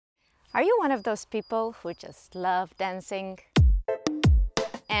Are you one of those people who just love dancing?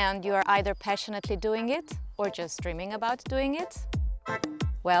 And you are either passionately doing it or just dreaming about doing it?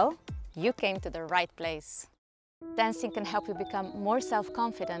 Well, you came to the right place. Dancing can help you become more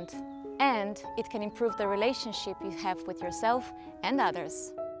self-confident, and it can improve the relationship you have with yourself and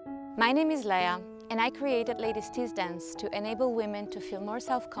others. My name is Leia, and I created Ladies Tease Dance to enable women to feel more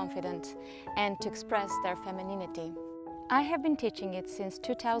self-confident and to express their femininity. I have been teaching it since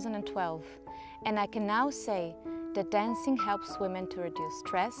 2012, and I can now say that dancing helps women to reduce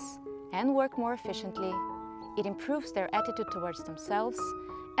stress and work more efficiently. It improves their attitude towards themselves,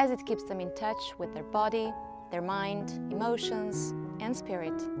 as it keeps them in touch with their body, their mind, emotions, and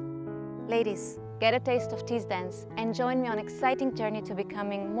spirit. Ladies, get a taste of Tease Dance and join me on an exciting journey to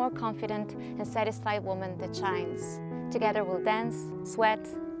becoming more confident and satisfied woman that shines. Together we'll dance, sweat,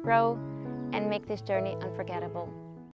 grow, and make this journey unforgettable.